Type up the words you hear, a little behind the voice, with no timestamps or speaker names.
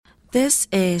This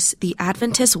is the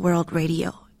Adventist World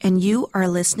Radio, and you are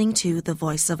listening to the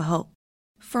Voice of Hope.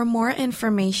 For more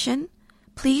information,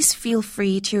 please feel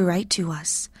free to write to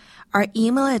us. Our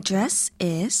email address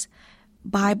is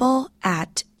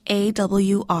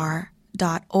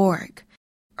bible@awr.org,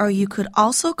 or you could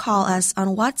also call us on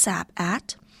WhatsApp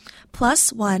at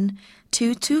 +1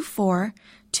 224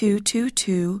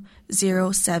 222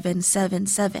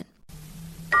 0777.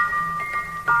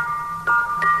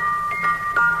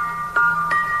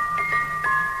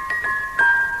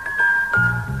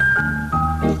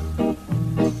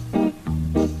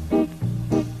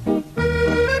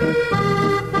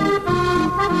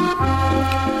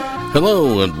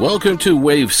 Hello and welcome to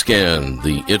Wavescan,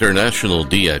 the international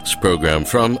DX program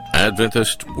from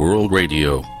Adventist World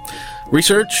Radio.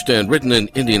 Researched and written in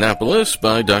Indianapolis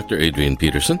by Dr. Adrian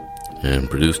Peterson and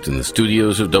produced in the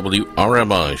studios of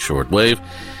WRMI Shortwave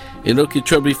in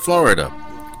Okeechobee, Florida.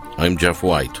 I'm Jeff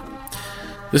White.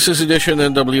 This is edition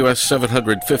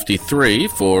NWS753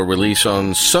 for release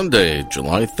on Sunday,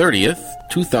 July 30th,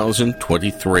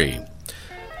 2023.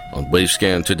 On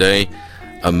Wavescan today,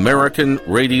 American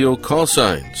radio call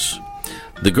signs.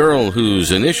 The girl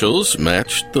whose initials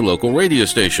matched the local radio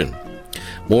station.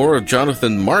 More of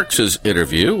Jonathan Marks's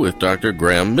interview with Dr.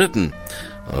 Graham Mytton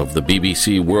of the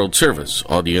BBC World Service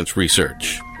Audience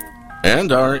Research.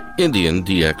 And our Indian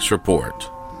DX report.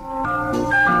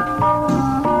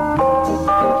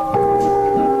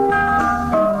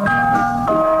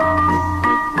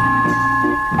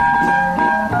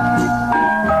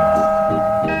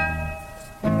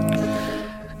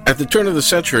 At the turn of the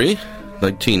century,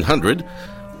 1900,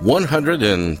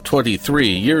 123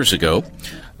 years ago,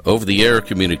 over-the-air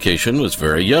communication was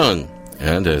very young,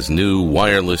 and as new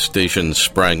wireless stations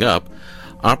sprang up,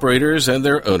 operators and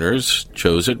their owners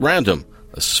chose at random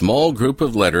a small group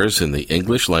of letters in the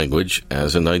English language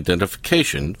as an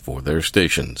identification for their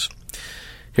stations.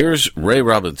 Here's Ray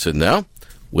Robinson now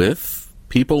with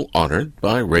People Honored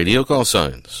by Radio Call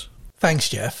Signs. Thanks,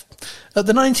 Jeff. At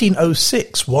the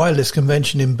 1906 Wireless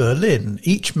Convention in Berlin,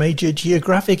 each major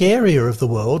geographic area of the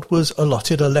world was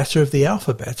allotted a letter of the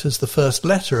alphabet as the first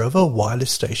letter of a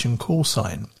wireless station call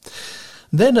sign.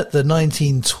 Then at the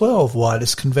 1912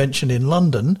 Wireless Convention in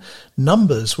London,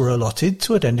 numbers were allotted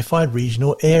to identify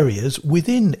regional areas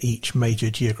within each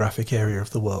major geographic area of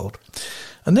the world.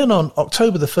 And then on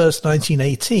October the 1st,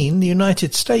 1918, the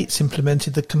United States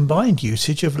implemented the combined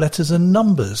usage of letters and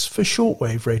numbers for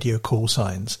shortwave radio call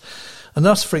signs. And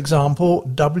thus, for example,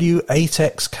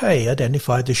 W8XK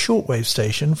identified the shortwave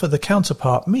station for the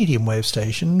counterpart medium wave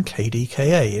station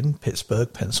KDKA in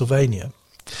Pittsburgh, Pennsylvania.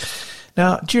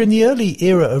 Now, during the early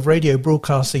era of radio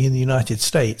broadcasting in the United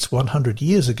States 100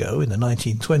 years ago, in the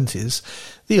 1920s,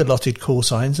 the allotted call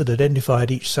signs that identified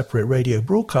each separate radio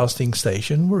broadcasting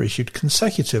station were issued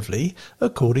consecutively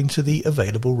according to the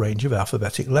available range of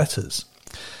alphabetic letters.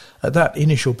 At that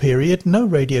initial period, no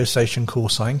radio station call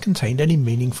sign contained any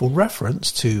meaningful reference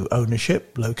to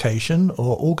ownership, location,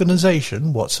 or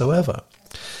organization whatsoever.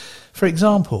 For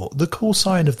example, the call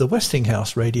sign of the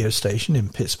Westinghouse radio station in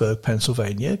Pittsburgh,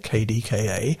 Pennsylvania,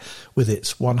 KDKA, with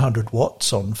its 100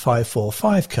 watts on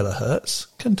 545 kHz,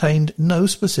 contained no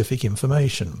specific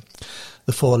information.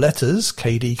 The four letters,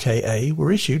 KDKA,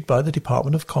 were issued by the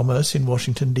Department of Commerce in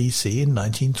Washington, D.C. in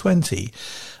 1920,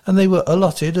 and they were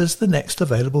allotted as the next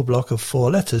available block of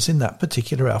four letters in that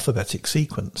particular alphabetic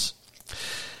sequence.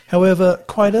 However,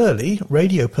 quite early,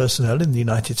 radio personnel in the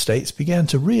United States began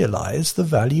to realize the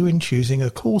value in choosing a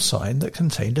call sign that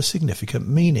contained a significant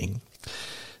meaning.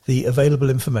 The available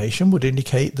information would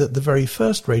indicate that the very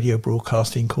first radio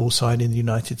broadcasting call sign in the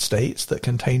United States that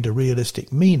contained a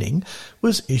realistic meaning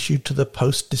was issued to the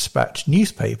Post-Dispatch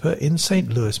newspaper in St.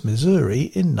 Louis,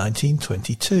 Missouri in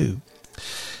 1922.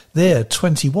 Their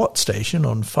 20-watt station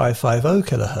on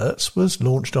 550 kHz was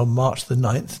launched on March the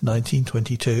 9th,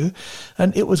 1922,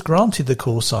 and it was granted the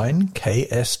call sign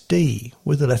KSD,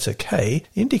 with the letter K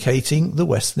indicating the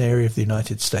western area of the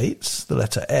United States, the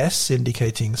letter S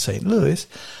indicating St. Louis,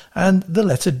 and the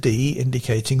letter D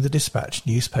indicating the Dispatch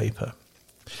newspaper.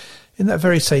 In that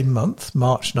very same month,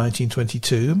 March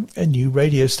 1922, a new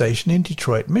radio station in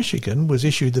Detroit, Michigan was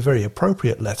issued the very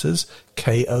appropriate letters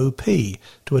KOP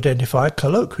to identify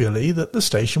colloquially that the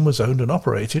station was owned and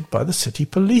operated by the City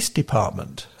Police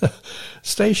Department.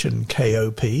 Station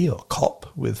KOP, or COP,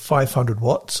 with 500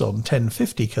 watts on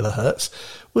 1050 kHz,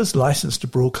 was licensed to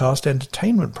broadcast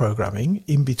entertainment programming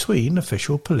in between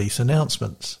official police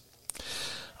announcements.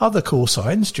 Other call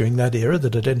signs during that era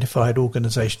that identified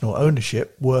organizational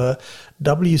ownership were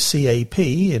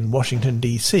WCAP in Washington,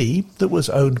 D.C., that was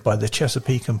owned by the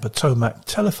Chesapeake and Potomac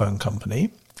Telephone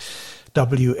Company,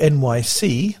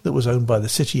 WNYC, that was owned by the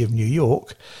City of New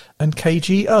York, and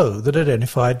KGO, that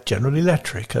identified General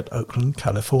Electric at Oakland,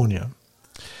 California.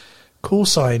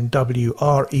 Callsign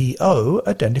WREO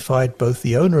identified both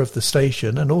the owner of the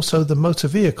station and also the motor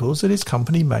vehicles that his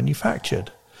company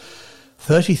manufactured.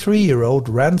 33-year-old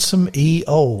Ransom E.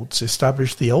 Olds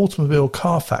established the automobile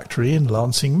car factory in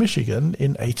Lansing, Michigan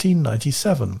in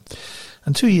 1897,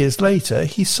 and 2 years later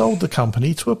he sold the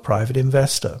company to a private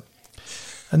investor.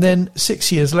 And then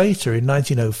 6 years later, in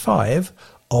 1905,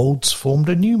 Olds formed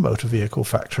a new motor vehicle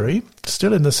factory,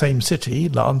 still in the same city,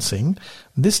 Lansing,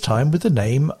 this time with the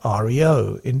name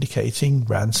REO, indicating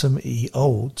Ransom E.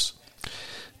 Olds.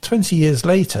 20 years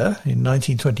later, in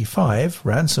 1925,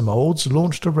 Ransom Olds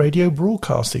launched a radio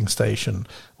broadcasting station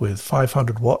with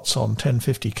 500 watts on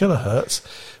 1050 kHz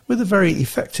with a very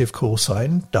effective call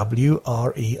sign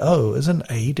WREO as an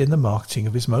aid in the marketing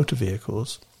of his motor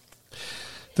vehicles.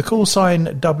 The call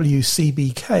sign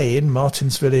WCBK in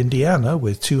Martinsville, Indiana,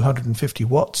 with 250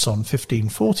 watts on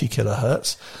 1540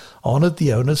 kHz, honoured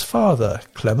the owner's father,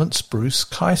 Clements Bruce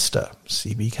Keister,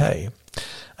 CBK.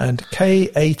 And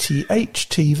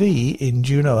KATH-TV in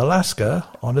Juneau, Alaska,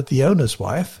 honoured the owner's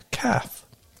wife, Kath.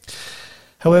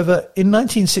 However, in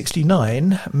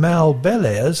 1969, Mal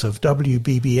Belaires of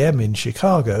WBBM in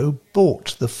Chicago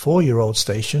bought the 4-year-old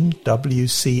station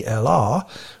WCLR,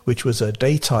 which was a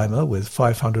daytimer with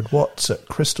 500 watts at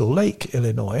Crystal Lake,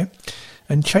 Illinois,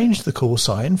 and changed the call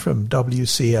sign from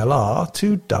WCLR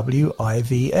to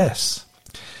WIVS.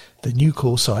 The new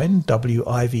call sign,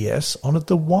 WIVS, honoured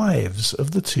the wives of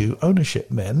the two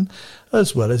ownership men,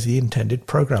 as well as the intended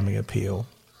programming appeal.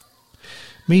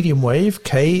 Medium wave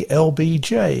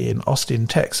KLBJ in Austin,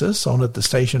 Texas, honoured the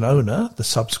station owner, the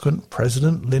subsequent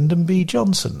President Lyndon B.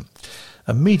 Johnson.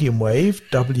 And medium wave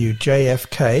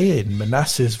WJFK in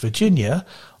Manassas, Virginia,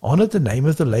 honoured the name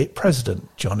of the late President,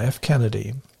 John F.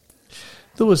 Kennedy.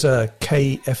 There was a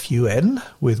KFUN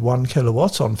with 1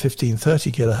 kilowatt on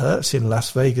 1530 kHz in Las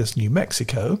Vegas, New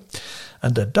Mexico,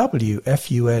 and a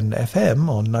WFUN-FM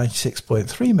on 96.3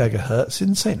 MHz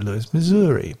in St. Louis,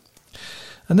 Missouri.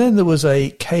 And then there was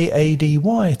a KADY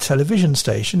television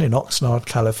station in Oxnard,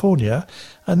 California,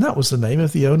 and that was the name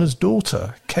of the owner's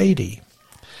daughter, Katie.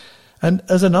 And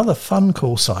as another fun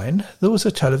call sign, there was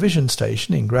a television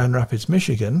station in Grand Rapids,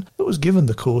 Michigan, that was given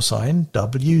the call sign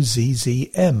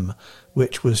WZZM,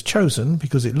 which was chosen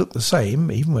because it looked the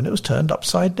same even when it was turned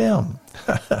upside down.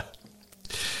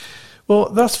 Well,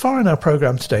 thus far in our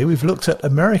programme today, we've looked at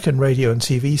American radio and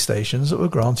TV stations that were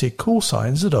granted call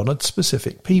signs that honoured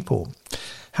specific people.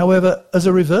 However, as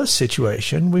a reverse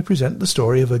situation, we present the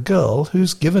story of a girl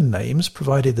whose given names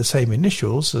provided the same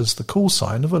initials as the call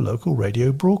sign of a local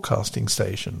radio broadcasting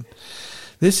station.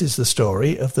 This is the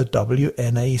story of the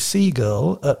WNAC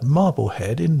girl at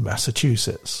Marblehead in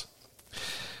Massachusetts.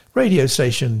 Radio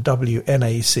station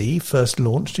WNAC first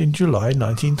launched in July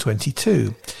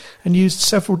 1922 and used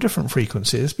several different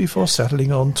frequencies before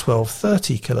settling on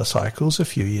 1230 kilocycles a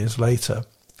few years later.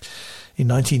 In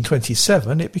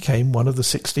 1927, it became one of the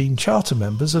 16 charter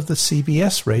members of the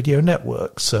CBS radio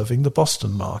network serving the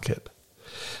Boston market.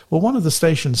 Well, one of the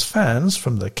station's fans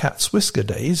from the Cat's Whisker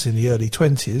days in the early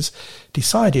 20s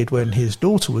decided when his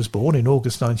daughter was born in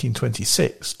August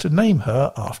 1926 to name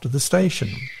her after the station.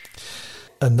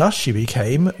 And thus she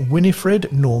became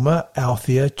Winifred Norma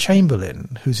Althea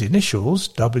Chamberlain, whose initials,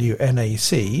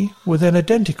 WNAC, were then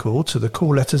identical to the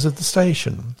call letters of the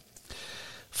station.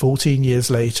 14 years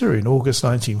later, in August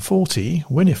 1940,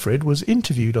 Winifred was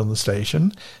interviewed on the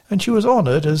station and she was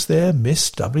honoured as their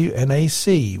Miss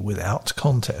WNAC without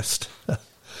contest.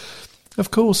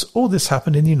 Of course, all this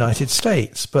happened in the United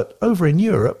States, but over in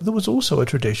Europe there was also a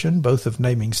tradition both of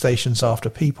naming stations after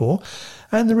people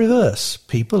and the reverse,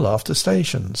 people after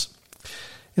stations.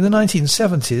 In the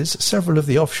 1970s, several of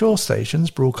the offshore stations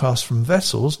broadcast from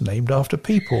vessels named after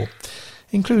people,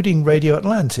 including Radio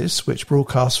Atlantis, which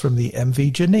broadcasts from the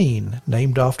MV Janine,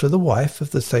 named after the wife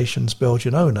of the station's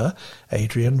Belgian owner,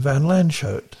 Adrian van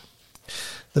Lanschot.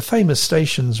 The famous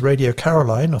stations Radio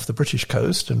Caroline off the British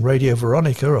coast and Radio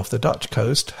Veronica off the Dutch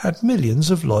coast had millions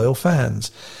of loyal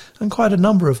fans, and quite a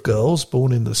number of girls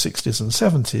born in the 60s and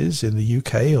 70s in the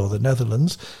UK or the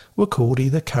Netherlands were called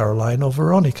either Caroline or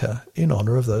Veronica in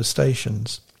honour of those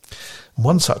stations.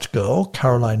 One such girl,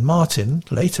 Caroline Martin,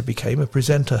 later became a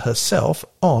presenter herself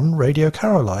on Radio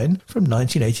Caroline from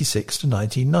 1986 to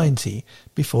 1990,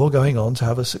 before going on to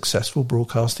have a successful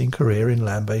broadcasting career in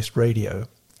land-based radio.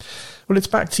 Well, it's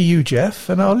back to you, Jeff,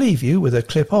 and I'll leave you with a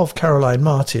clip of Caroline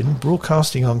Martin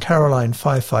broadcasting on Caroline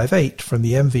 558 from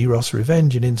the MV Ross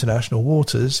Revenge in international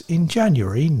waters in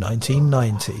January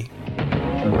 1990.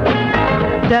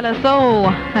 Della Soul,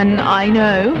 and I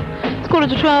Know. It's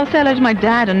 11:45, say hello to my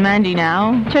dad and Mandy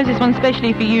now. Chose this one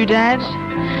specially for you, Dad.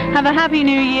 Have a happy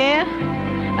new year,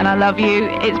 and I love you.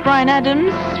 It's Bryan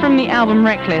Adams from the album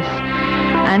Reckless,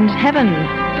 and Heaven.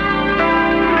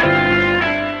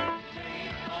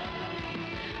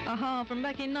 From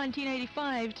back in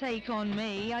 1985, Take On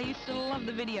Me. I used to love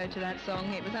the video to that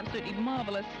song. It was absolutely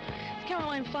marvellous. It's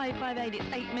Caroline 558.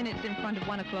 It's 8 minutes in front of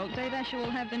 1 o'clock. Dave Asher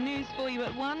will have the news for you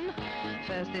at 1.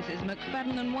 First, this is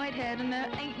McFadden and Whitehead, and there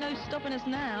ain't no stopping us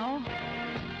now.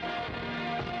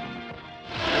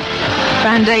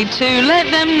 Band-Aid 2,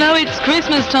 let them know it's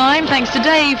Christmas time. Thanks to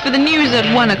Dave for the news at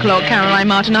 1 o'clock. Caroline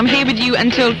Martin, I'm here with you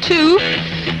until 2.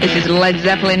 This is Led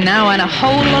Zeppelin now, and A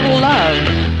Whole Lot of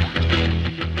Love.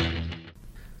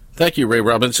 Thank you, Ray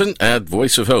Robinson at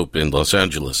Voice of Hope in Los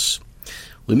Angeles.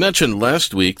 We mentioned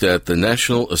last week that the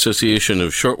National Association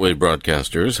of Shortwave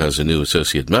Broadcasters has a new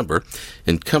associate member,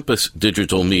 Encompass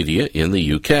Digital Media in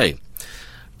the UK.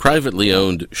 Privately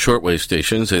owned shortwave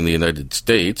stations in the United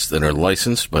States that are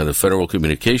licensed by the Federal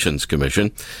Communications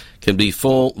Commission can be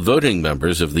full voting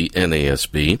members of the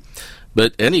NASB,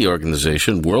 but any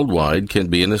organization worldwide can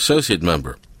be an associate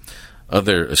member.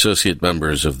 Other associate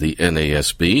members of the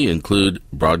NASB include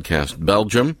Broadcast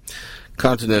Belgium,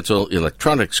 Continental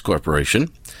Electronics Corporation,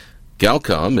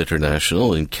 Galcom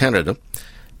International in Canada,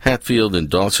 Hatfield and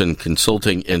Dawson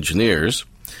Consulting Engineers,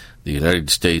 the United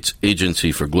States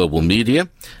Agency for Global Media,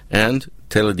 and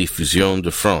Télédiffusion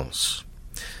de France.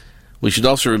 We should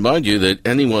also remind you that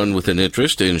anyone with an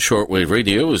interest in shortwave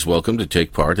radio is welcome to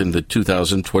take part in the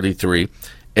 2023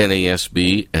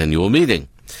 NASB annual meeting.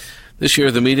 This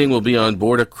year, the meeting will be on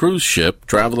board a cruise ship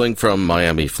traveling from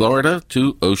Miami, Florida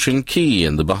to Ocean Cay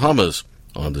in the Bahamas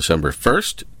on December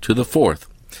 1st to the 4th.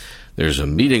 There's a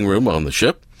meeting room on the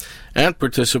ship, and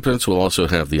participants will also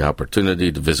have the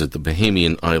opportunity to visit the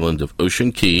Bahamian island of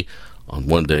Ocean Cay on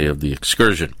one day of the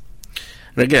excursion.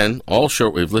 And again, all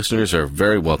shortwave listeners are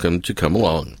very welcome to come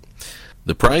along.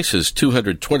 The price is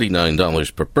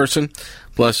 $229 per person,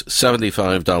 plus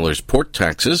 $75 port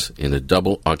taxes in a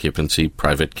double occupancy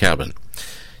private cabin.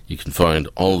 You can find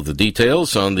all of the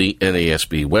details on the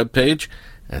NASB webpage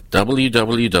at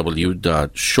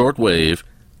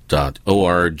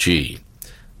www.shortwave.org.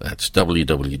 That's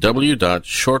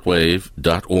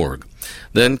www.shortwave.org.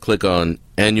 Then click on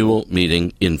Annual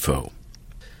Meeting Info.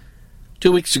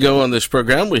 2 weeks ago on this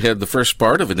program, we had the first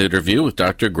part of an interview with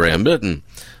Dr. Graham Mytton,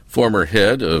 former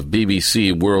head of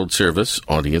BBC World Service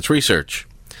Audience Research.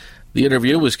 The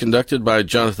interview was conducted by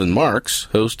Jonathan Marks,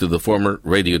 host of the former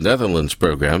Radio Netherlands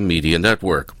program Media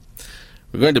Network.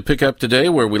 We're going to pick up today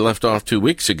where we left off 2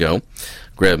 weeks ago.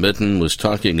 Graham Mytton was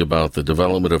talking about the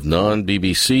development of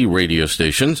non-BBC radio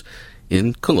stations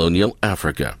in colonial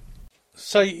Africa.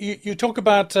 So you talk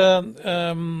about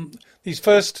these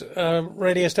first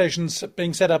radio stations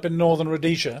being set up in northern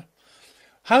Rhodesia.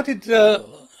 How did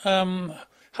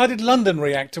London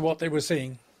react to what they were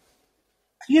seeing?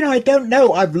 I don't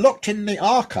know. I've looked in the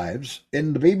archives,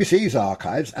 in the BBC's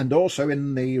archives, and also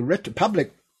in the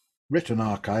public written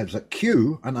archives at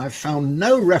Kew, and I've found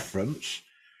no reference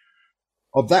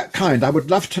of that kind. I would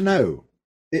love to know.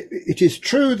 It is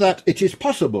true that it is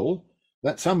possible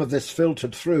that some of this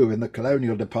filtered through in the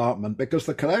colonial department, because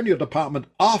the colonial department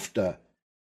after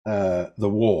the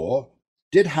war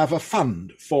did have a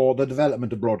fund for the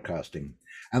development of broadcasting.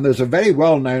 And there's a very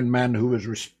well-known man who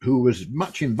was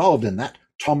much involved in that,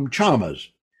 Tom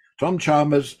Chalmers. Tom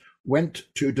Chalmers went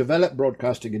to develop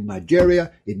broadcasting in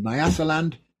Nigeria, in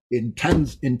Nyasaland, in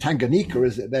Tanganyika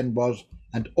as it then was,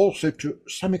 and also to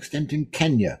some extent in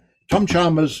Kenya. Tom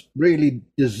Chalmers really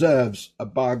deserves a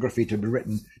biography to be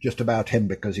written just about him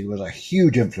because he was a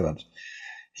huge influence.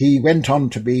 He went on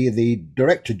to be the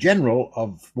Director General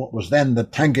of what was then the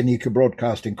Tanganyika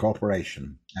Broadcasting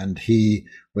Corporation, and he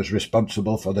was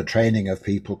responsible for the training of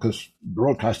people because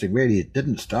broadcasting really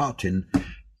didn't start in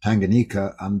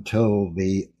Tanganyika until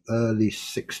the early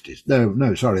 60s. The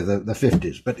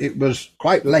 50s, but it was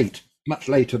quite late, much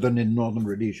later than in northern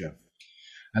Rhodesia.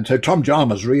 And so Tom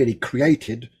Chalmers really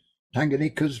created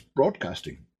Tanganyika's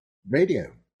broadcasting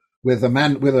radio with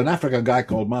an African guy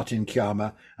called Martin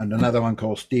Kiama and another one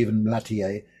called Stephen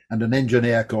Latier and an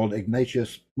engineer called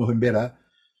Ignatius Muhimbira.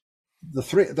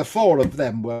 The four of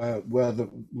them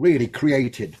really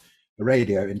created the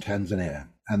radio in Tanzania,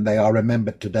 and they are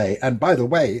remembered today. And by the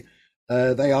way,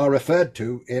 they are referred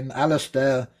to in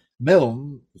Alastair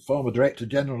Milne, the former Director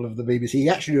General of the BBC. He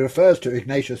actually refers to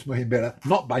Ignatius Muhimbira,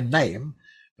 not by name,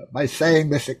 but by saying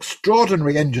this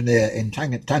extraordinary engineer in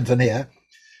Tanzania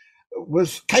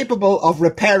was capable of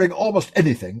repairing almost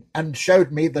anything and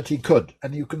showed me that he could.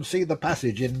 And you can see the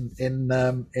passage in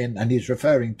and he's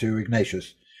referring to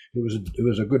Ignatius, who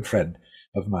was a good friend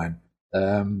of mine,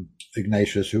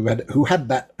 Ignatius, who had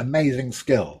that amazing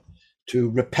skill to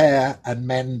repair and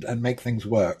mend and make things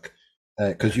work.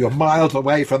 Because you're miles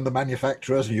away from the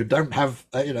manufacturers and you don't have,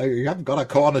 you haven't got a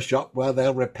corner shop where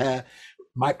they'll repair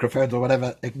microphones or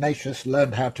whatever. Ignatius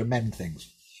learned how to mend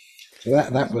things. So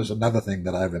that was another thing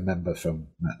that I remember from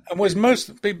that. And was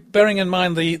bearing in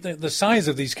mind the size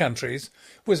of these countries,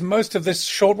 was most of this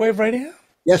shortwave radio?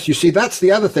 Yes, you see, that's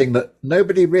the other thing that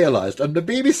nobody realised, and the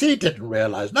BBC didn't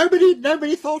realise.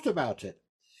 Nobody thought about it.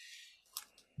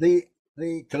 The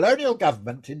colonial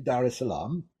government in Dar es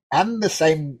Salaam, and the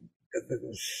same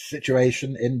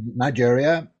situation in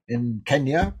Nigeria, in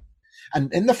Kenya,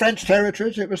 and in the French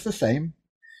territories, it was the same.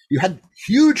 You had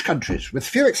huge countries with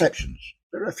few exceptions.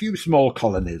 There are a few small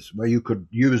colonies where you could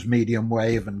use medium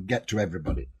wave and get to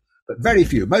everybody, but very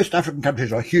few. Most African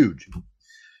countries are huge.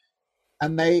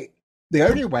 And the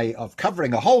only way of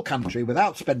covering a whole country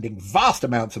without spending vast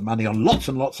amounts of money on lots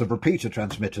and lots of repeater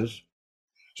transmitters,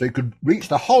 so you could reach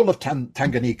the whole of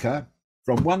Tanganyika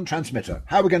from one transmitter.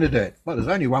 How are we going to do it? Well, there's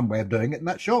only one way of doing it, and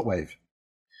that's shortwave.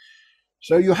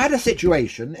 So you had a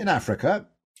situation in Africa.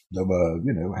 There were,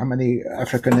 how many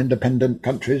African independent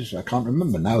countries? I can't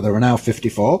remember now. There are now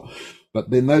 54.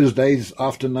 But in those days,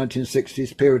 after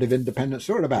 1960s period of independence,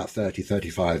 there were about 30,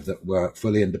 35 that were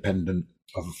fully independent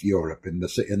of Europe in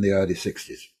the early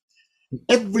 60s.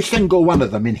 Every single one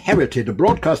of them inherited a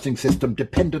broadcasting system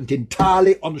dependent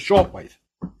entirely on shortwave.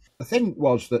 The thing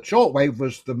was that shortwave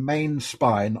was the main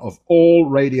spine of all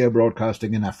radio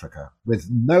broadcasting in Africa, with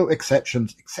no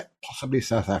exceptions, except possibly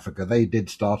South Africa. They did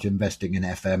start investing in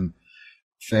FM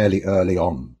fairly early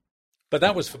on. But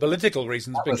that was for political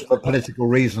reasons. That was for political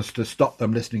reasons, to stop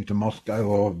them listening to Moscow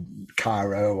or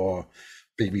Cairo or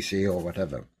BBC or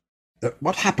whatever.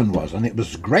 What happened was, and it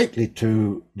was greatly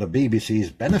to the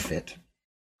BBC's benefit,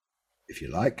 if you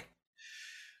like,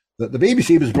 that the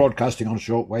BBC was broadcasting on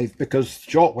shortwave because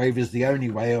shortwave is the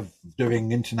only way of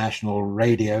doing international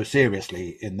radio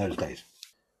seriously in those days.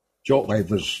 Shortwave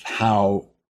was how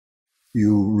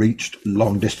you reached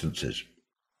long distances.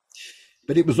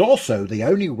 But it was also the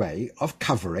only way of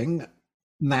covering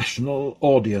national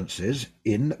audiences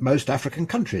in most African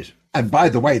countries. And by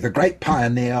the way, the great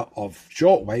pioneer of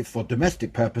shortwave for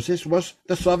domestic purposes was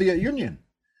the Soviet Union.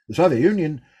 The Soviet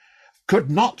Union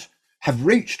could not have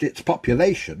reached its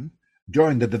population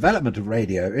during the development of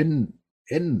radio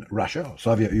in Russia, or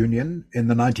Soviet Union, in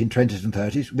the 1920s and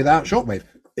 30s without shortwave.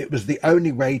 It was the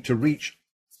only way to reach,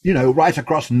 right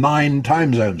across 9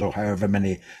 time zones, or however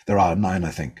many there are, 9,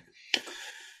 I think.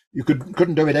 You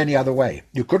couldn't do it any other way.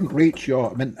 You couldn't reach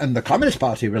and the Communist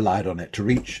Party relied on it to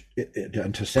reach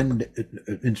and to send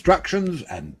instructions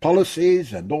and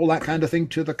policies and all that kind of thing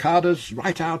to the cadres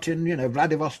right out in,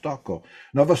 Vladivostok or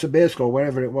Novosibirsk or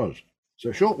wherever it was.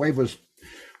 So shortwave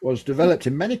was developed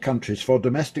in many countries for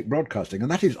domestic broadcasting, and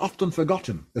that is often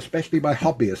forgotten, especially by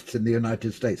hobbyists in the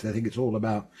United States. They think it's all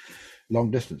about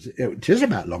long distance. It is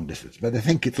about long distance, but they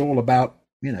think it's all about,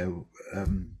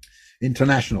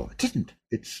 international. It isn't.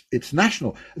 It's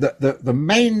national. The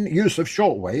main use of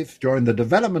shortwave during the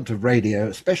development of radio,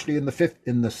 especially in the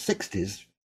 60s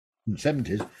and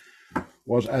 70s,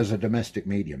 was as a domestic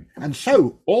medium. And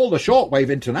so all the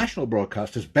shortwave international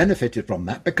broadcasters benefited from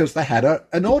that because they had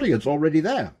an audience already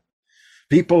there.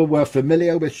 People were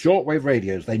familiar with shortwave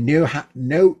radios. They knew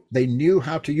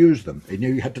how to use them. They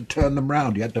knew you had to turn them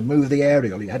round. You had to move the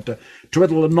aerial. You had to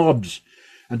twiddle the knobs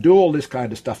and do all this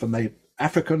kind of stuff. And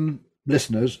African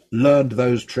listeners learned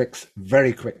those tricks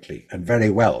very quickly and very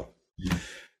well.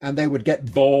 And they would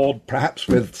get bored, perhaps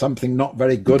with something not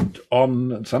very good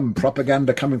on, some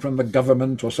propaganda coming from the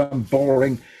government, or some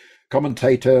boring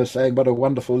commentator saying what a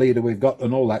wonderful leader we've got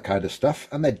and all that kind of stuff.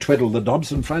 And they'd twiddle the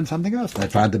knobs and find something else.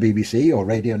 They'd find the BBC or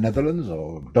Radio Netherlands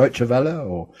or Deutsche Welle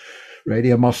or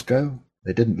Radio Moscow.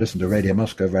 They didn't listen to Radio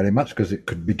Moscow very much because it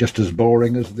could be just as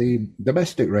boring as the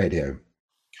domestic radio,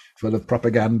 full of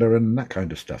propaganda and that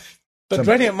kind of stuff. But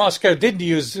Radio Moscow did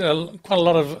use quite a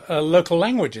lot of local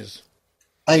languages.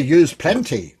 I used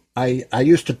plenty. I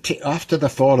used to, after the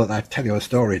fall of, I'll tell you a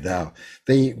story now.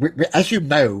 As you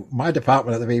know, my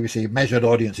department at the BBC measured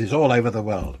audiences all over the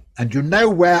world. And you know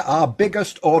where our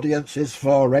biggest audiences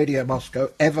for Radio Moscow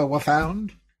ever were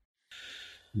found?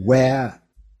 Where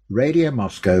Radio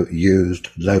Moscow used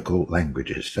local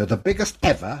languages. So the biggest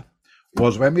ever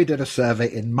was when we did a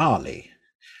survey in Mali.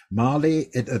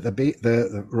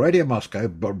 The Radio Moscow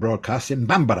broadcast in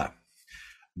Bambara.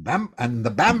 And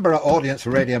the Bambara audience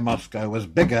for Radio Moscow was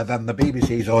bigger than the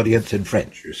BBC's audience in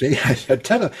French, you see. I said,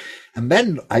 tell her. And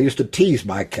then I used to tease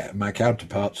my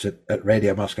counterparts at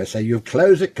Radio Moscow, say, you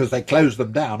close it, because they closed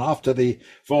them down. After the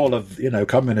fall of,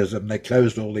 communism, they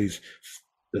closed all these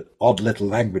odd little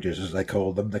languages, as they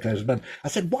call them. They closed them down. I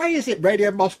said, why is it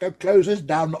Radio Moscow closes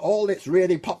down all its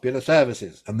really popular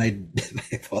services? And they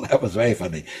thought that was very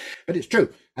funny. But it's true.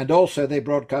 And also they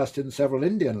broadcast in several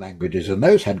Indian languages, and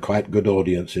those had quite good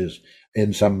audiences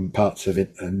in some parts of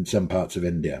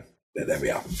India. There we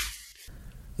are.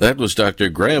 That was Dr.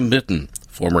 Graham Mytton,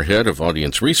 former head of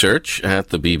audience research at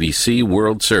the BBC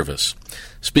World Service,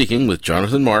 speaking with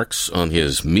Jonathan Marks on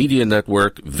his media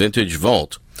network Vintage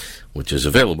Vault, which is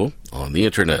available on the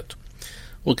Internet.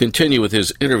 We'll continue with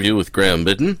his interview with Graham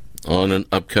Mytton on an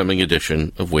upcoming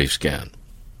edition of Wavescan.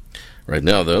 Right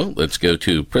now, though, let's go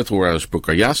to Prithwiraj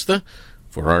Purkayastha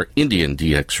for our Indian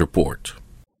DX report.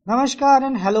 Namaskar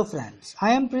and hello friends.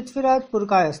 I am Prithwiraj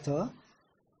Purkayastha,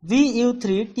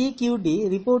 VU3TQD,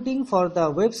 reporting for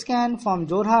the Wavescan from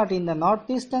Jorhat in the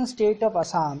northeastern state of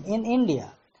Assam in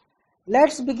India.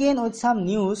 Let's begin with some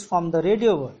news from the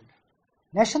radio world.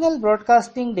 National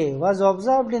Broadcasting Day was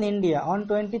observed in India on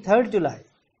 23rd July.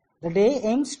 The day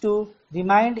aims to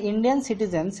remind Indian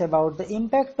citizens about the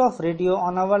impact of radio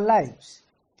on our lives.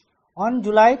 On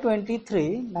July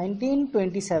 23,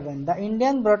 1927, the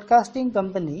Indian Broadcasting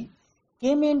Company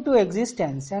came into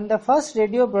existence and the first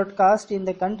radio broadcast in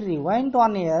the country went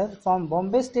on air from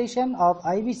Bombay station of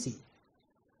IBC.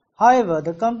 However,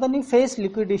 the company faced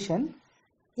liquidation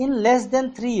in less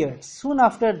than 3 years. Soon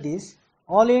after this,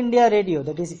 All India Radio,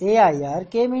 that is AIR,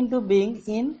 came into being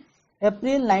in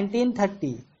April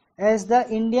 1930 as the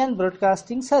Indian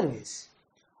Broadcasting Service.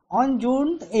 On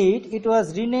June 8, it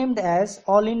was renamed as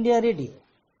All India Radio.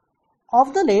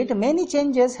 Of the late, many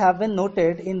changes have been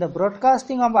noted in the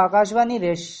broadcasting of Akashvani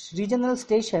regional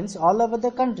stations all over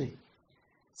the country.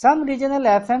 Some regional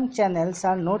FM channels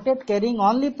are noted carrying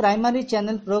only primary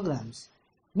channel programs.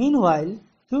 Meanwhile,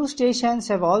 few stations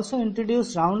have also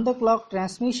introduced round-the-clock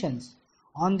transmissions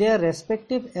on their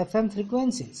respective FM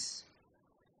frequencies.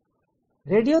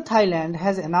 Radio Thailand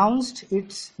has announced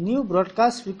its new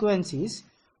broadcast frequencies,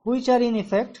 which are in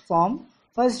effect from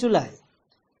 1st July.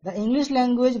 The English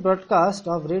language broadcast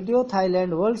of Radio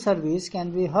Thailand World Service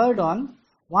can be heard on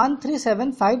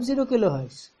 13750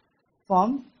 kHz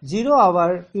from 0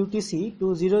 hour UTC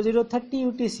to 0030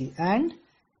 UTC and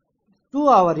 2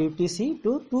 hour UTC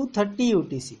to 230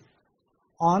 UTC.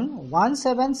 On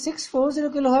 17640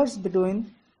 kHz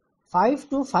between 5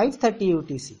 to 530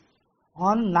 UTC.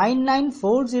 On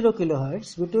 9940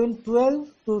 kHz between 12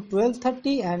 to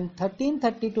 1230 and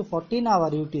 1330 to 14 hour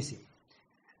UTC.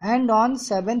 And on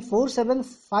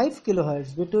 7475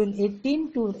 kHz between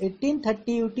 18 to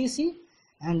 1830 UTC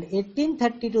and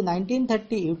 1830 to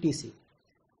 1930 UTC.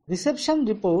 Reception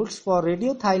reports for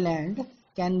Radio Thailand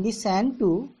can be sent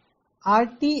to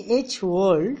RTH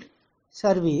World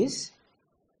Service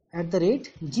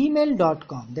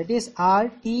 @gmail.com, that is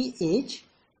RTH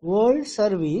World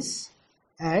Service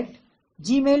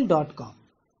 @gmail.com.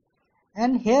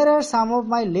 And here are some of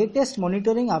my latest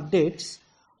monitoring updates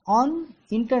on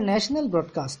international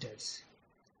broadcasters.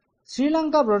 Sri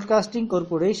Lanka Broadcasting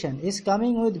Corporation is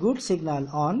coming with good signal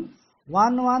on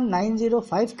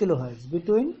 11905 kHz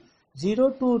between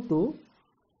 02 to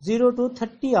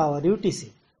 0230 hour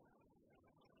UTC.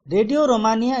 Radio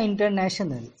Romania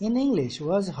International in English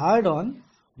was heard on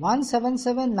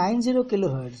 17790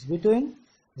 kHz between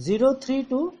 03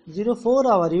 to 04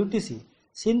 hour UTC,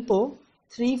 SINPO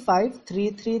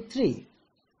 35333.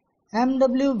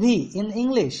 MWV in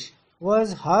English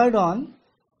was heard on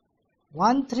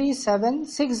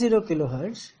 13760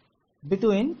 kHz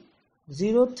between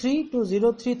 03 to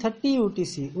 0330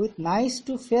 UTC with nice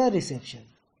to fair reception.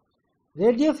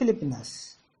 Radio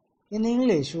Filipinas in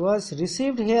English was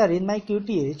received here in my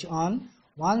QTH on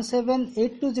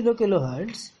 17820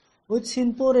 kHz with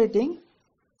SINPO rating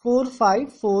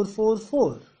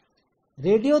 45444.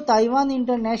 Radio Taiwan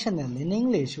International in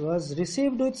English was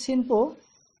received with SINPO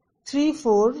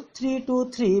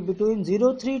 34323 between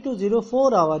 03 to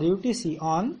 04 hour UTC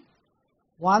on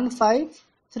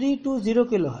 15320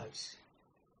 kHz.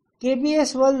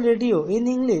 KBS World Radio in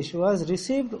English was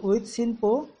received with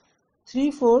SINPO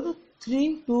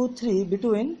 34323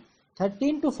 between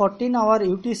 13 to 14 hour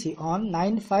UTC on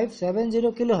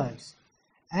 9570 kHz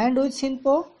and with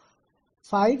SINPO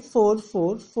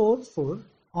 54444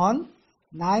 on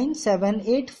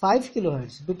 9785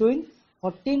 kHz between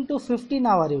 14 to 15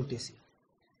 hour UTC.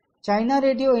 China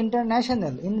Radio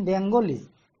International in Bengali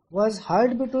was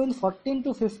heard between 14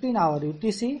 to 15 hour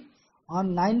UTC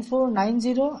on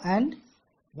 9490 and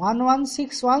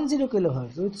 11610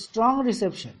 kHz with strong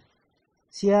reception.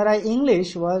 CRI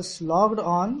English was logged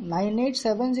on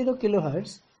 9870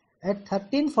 kHz at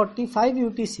 1345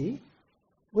 UTC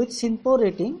with SINPO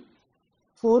rating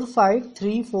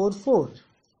 45344.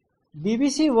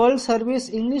 BBC World Service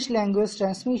English language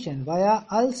transmission via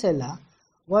Al Sela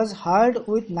was heard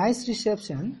with nice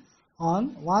reception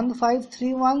on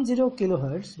 15310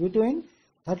 kHz between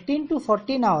 13 to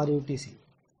 14 hour UTC.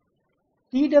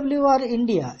 TWR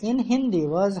India in Hindi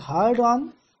was heard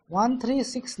on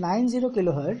 13690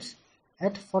 kHz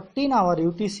at 14 hour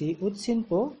UTC with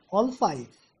SINPO all 5.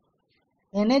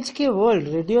 NHK World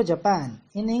Radio Japan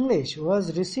in English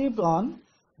was received on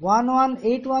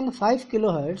 11815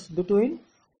 kHz between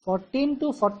 14 to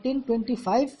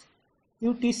 1425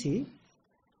 UTC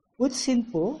with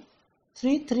SINPO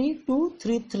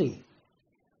 33233.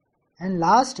 And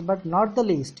last but not the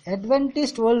least,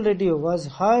 Adventist World Radio was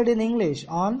heard in English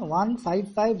on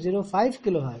 15505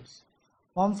 kHz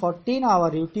from 14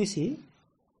 hour UTC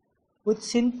with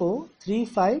SINPO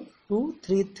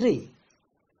 35233.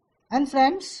 And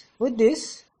friends, with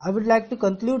this, I would like to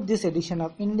conclude this edition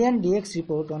of Indian DX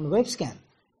Report on WebScan.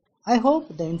 I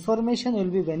hope the information will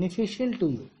be beneficial to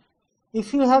you.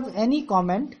 If you have any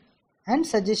comment and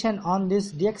suggestion on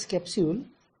this DX capsule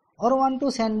or want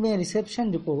to send me a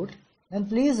reception report, then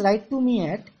please write to me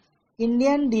at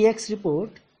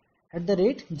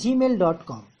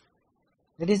indiandxreport@gmail.com.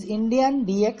 That is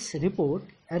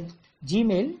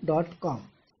indiandxreport@gmail.com.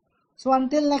 So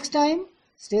until next time,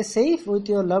 stay safe with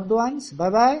your loved ones.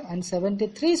 Bye bye and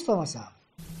 73s from Assam.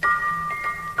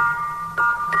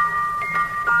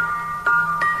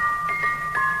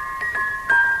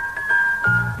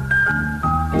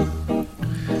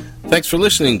 Thanks for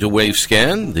listening to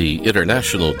WaveScan, the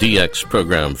international DX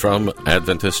program from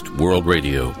Adventist World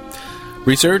Radio.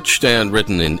 Researched and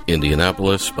written in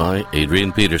Indianapolis by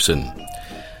Adrian Peterson.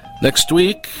 Next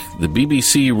week, the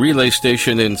BBC relay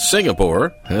station in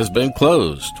Singapore has been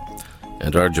closed.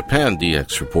 And our Japan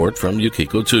DX report from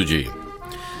Yukiko Tsuji.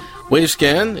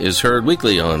 WaveScan is heard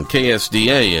weekly on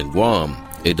KSDA in Guam,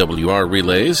 AWR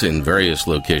relays in various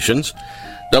locations,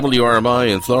 WRMI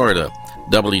in Florida,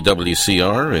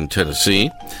 WWCR in Tennessee,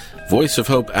 Voice of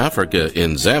Hope Africa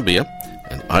in Zambia,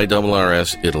 and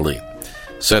IRRS Italy.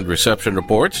 Send reception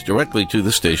reports directly to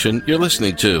the station you're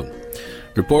listening to.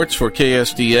 Reports for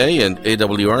KSDA and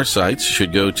AWR sites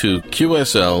should go to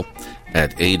qsl@awr.org.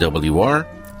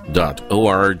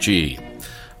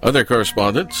 Other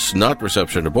correspondence, not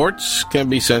reception reports, can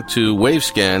be sent to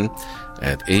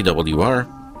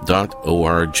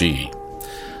wavescan@awr.org.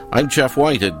 I'm Jeff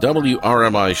White at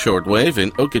WRMI Shortwave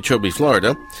in Okeechobee,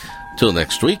 Florida. Till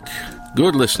next week,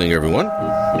 good listening, everyone.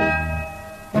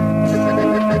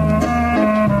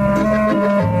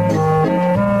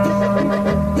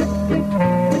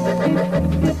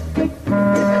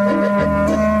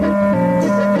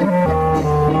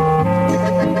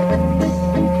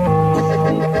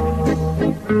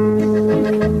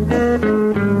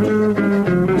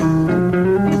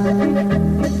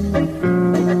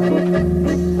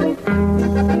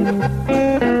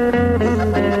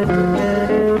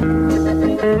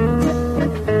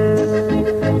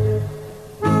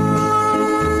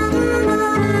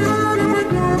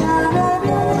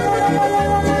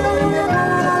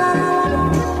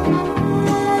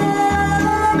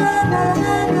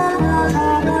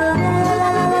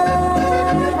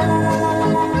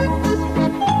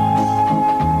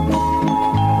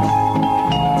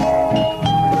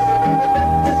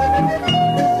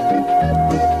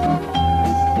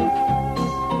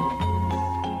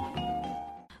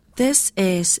 This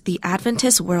is the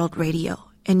Adventist World Radio,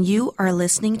 and you are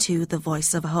listening to the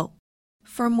Voice of Hope.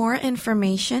 For more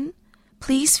information,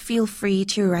 please feel free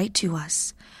to write to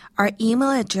us. Our email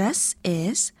address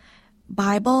is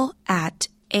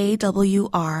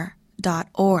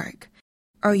bible@awr.org,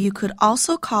 or you could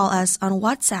also call us on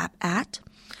WhatsApp at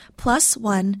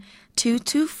 +1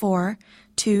 224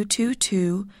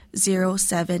 222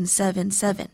 0777.